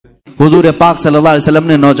हुजूर पाक सल्लल्लाहु अलैहि वसल्लम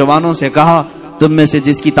ने नौजवानों से कहा, तुम में से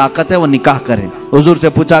जिसकी ताकत है वो निकाह करे। हुजूर से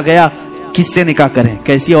पूछा गया, किससे निकाह करें,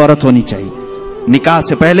 कैसी औरत होनी चाहिए? निकाह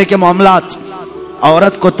से पहले के मामलात,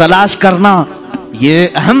 औरत को तलाश करना ये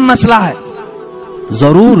अहम मसला है।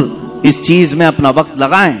 जरूर इस चीज में अपना वक्त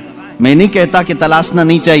लगाएं। मैं नहीं कहता कि तलाशना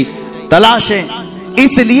नहीं चाहिए, तलाशें,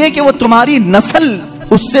 इसलिए कि वो तुम्हारी नस्ल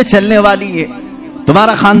उससे चलने वाली है,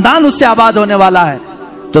 तुम्हारा खानदान उससे आबाद होने वाला है।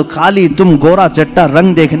 तो खाली तुम गोरा चट्टा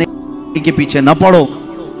रंग देखने के पीछे न पड़ो,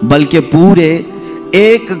 बल्कि पूरे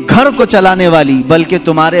एक घर को चलाने वाली, बल्कि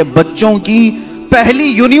तुम्हारे बच्चों की पहली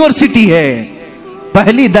यूनिवर्सिटी है,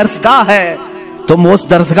 पहली दरसगाह है। तुम उस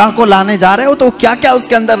दरसगाह को लाने जा रहे हो तो क्या क्या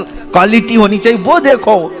उसके अंदर क्वालिटी होनी चाहिए वो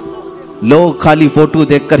देखो। लोग खाली फोटो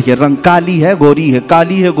देखकर ये रंग काली है गोरी है,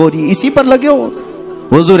 काली है गोरी, इसी पर लगे हो।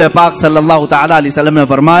 हुजूर पाक सल्लल्लाहु ताला अलैहि वसल्लम ने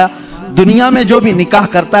फरमाया, दुनिया में जो भी निकाह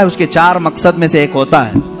करता है उसके 4 मकसद में से एक होता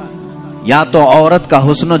है, या तो औरत का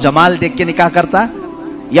हुस्न जमाल देख के निकाह करता है,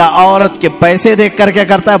 या औरत के पैसे देख करके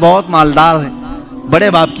करता है, बहुत मालदार है, बड़े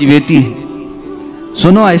बाप की बेटी है,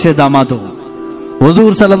 सुनो ऐसे दामाद हो।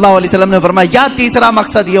 हुजूर सल्लल्लाहु अलैहि वसल्लम ने फरमाया, या तीसरा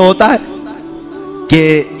मकसद ये होता है कि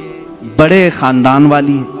बड़े खानदान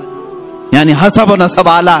वाली है, यानी हसब और नसब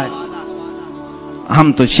आला है,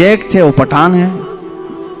 हम तो शेख थे वो पठान है,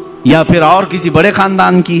 या फिर और किसी बड़े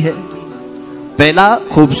खानदान की है। पहला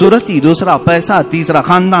खूबसूरती, दूसरा पैसा, तीसरा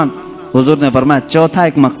खानदान। हुजूर ने फरमाया चौथा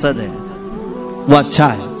एक मकसद है वो अच्छा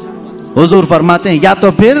है। हुजूर फरमाते हैं या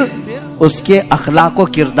तो फिर उसके अखलाक व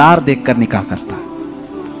किरदार देखकर निकाह करता है,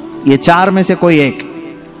 ये 4 में से कोई एक।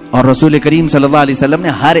 और रसूल करीम सल्लल्लाहु अलैहि वसल्लम ने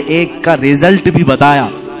हर एक का रिजल्ट भी बताया।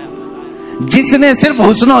 जिसने सिर्फ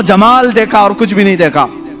हुस्न और जमाल देखा और कुछ भी नहीं देखा,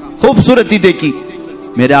 खूबसूरती देखी,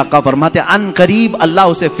 मेरे आका फरमाते अन करीब अल्लाह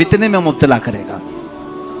उसे फितने में मुब्तला करेगा।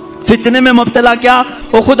 फितने में मुब्तला क्या,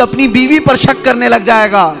 वो खुद अपनी बीवी पर शक करने लग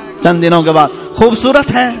जाएगा चंद दिनों के बाद।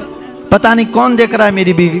 खूबसूरत है, पता नहीं कौन देख रहा है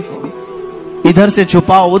मेरी बीवी को, इधर से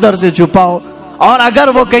छुपाओ उधर से छुपाओ, और अगर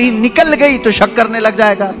वो कहीं निकल गई तो शक करने लग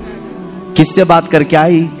जाएगा, किससे बात करके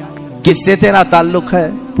आई, किससे तेरा ताल्लुक है,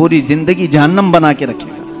 पूरी जिंदगी जहन्नम बना के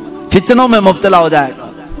रखेगा, फितनों में मुब्तला हो जाएगा।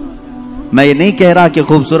 मैं ये नहीं कह रहा कि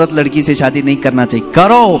खूबसूरत लड़की से शादी नहीं करना चाहिए,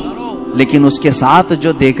 करो, लेकिन उसके साथ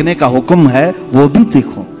जो देखने का हुक्म है वो भी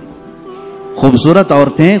देखो। खूबसूरत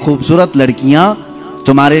औरतें, खूबसूरत लड़कियां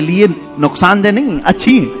तुम्हारे लिए नुकसानदेह नहीं,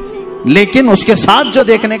 अच्छी है, लेकिन उसके साथ जो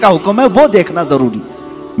देखने का हुक्म है वो देखना जरूरी।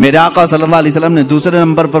 मेरे आका सल्लल्लाहु अलैहि वसल्लम ने दूसरे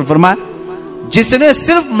नंबर पर फरमाया, जिसने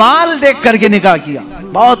सिर्फ माल देख करके निकाह किया,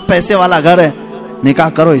 बहुत पैसे वाला घर है, निकाह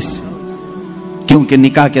करो इससे, क्योंकि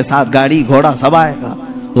निकाह के साथ गाड़ी घोड़ा सब आएगा।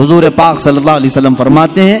 हुजूर पाक सल्लल्लाहु अलैहि वसल्लम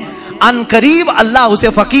फरमाते हैं अन करीब अल्लाह उसे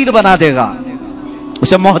फकीर बना देगा,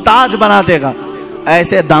 उसे मोहताज बना देगा।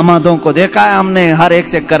 ऐसे दामादों को देखा है हमने, हर एक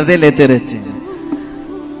से कर्जे लेते रहते हैं।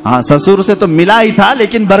 हाँ, ससुर से तो मिला ही था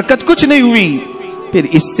लेकिन बरकत कुछ नहीं हुई, फिर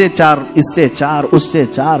इससे 4 इससे 4 उससे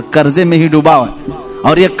 4 कर्जे में ही डूबा है,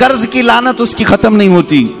 और ये कर्ज की लानत उसकी खत्म नहीं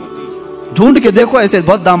होती। ढूंढ के देखो ऐसे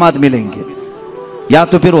बहुत दामाद मिलेंगे, या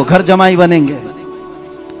तो फिर वो घर जमाई बनेंगे।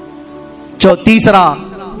 तीसरा,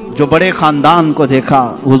 जो बड़े खानदान को देखा,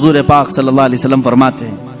 हुजूर पाक सल्लल्लाहु अलैहि वसल्लम फरमाते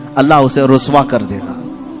हैं अल्लाह उसे रुसवा कर देगा,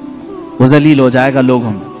 वो जलील हो जाएगा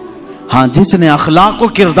लोगों में। हाँ, जिसने अखलाक व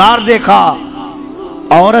किरदार देखा,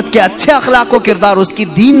 औरत के अच्छे अखलाक व किरदार, उसकी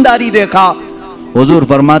दीनदारी देखा, हुजूर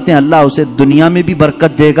फरमाते हैं अल्लाह उसे दुनिया में भी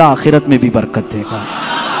बरकत देगा, आखिरत में भी बरकत देगा।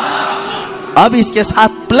 अब इसके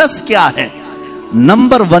साथ प्लस क्या है,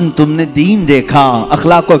 नंबर 1 तुमने दीन देखा,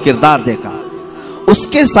 अखलाक व किरदार देखा,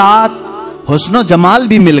 उसके साथ हुस्न जमाल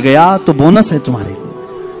भी मिल गया तो बोनस है तुम्हारे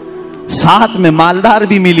लिए, साथ में मालदार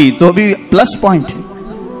भी मिली तो भी प्लस पॉइंट है,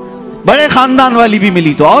 बड़े खानदान वाली भी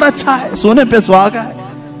मिली तो और अच्छा है, सोने पे सुहागा है।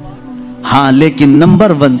 हाँ, लेकिन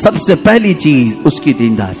नंबर 1 सबसे पहली चीज उसकी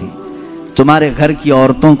दीनदारी। तुम्हारे घर की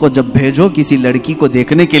औरतों को जब भेजो किसी लड़की को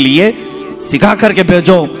देखने के लिए, सिखा करके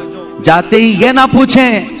भेजो, जाते ही ये ना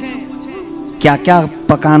पूछें क्या क्या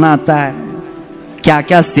पकाना आता है, क्या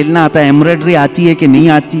क्या सिलना आता है, एम्ब्रॉयडरी आती है कि नहीं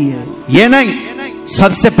आती है, ये नहीं।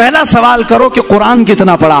 सबसे पहला सवाल करो कि कुरान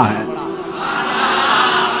कितना पढ़ा है,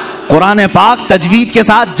 कुरान पाक तजवीद के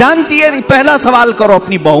साथ जानती है नहीं। पहला सवाल करो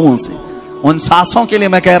अपनी बहुओं से, उन सासों के लिए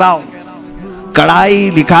मैं कह रहा हूं, कढ़ाई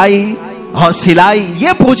लिखाई और सिलाई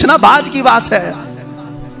ये पूछना बाद की बात है,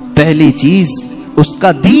 पहली चीज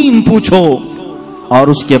उसका दीन पूछो। और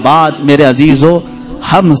उसके बाद मेरे अजीजों,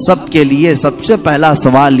 हम सब के लिए सबसे पहला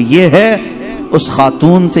सवाल ये है, उस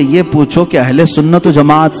खातून से ये पूछो कि अहले सुन्नत व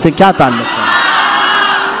जमात से क्या ताल्लुक है।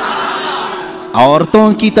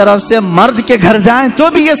 औरतों की तरफ से मर्द के घर जाएं तो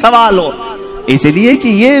भी ये सवाल हो, इसलिए कि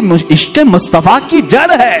ये इश्क मुस्तफा की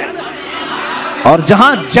जड़ है, और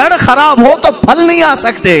जहां जड़ खराब हो तो फल नहीं आ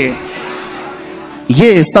सकते।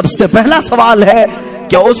 ये सबसे पहला सवाल है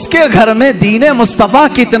कि उसके घर में दीन मुस्तफा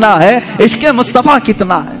कितना है, इश्क मुस्तफा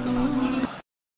कितना है।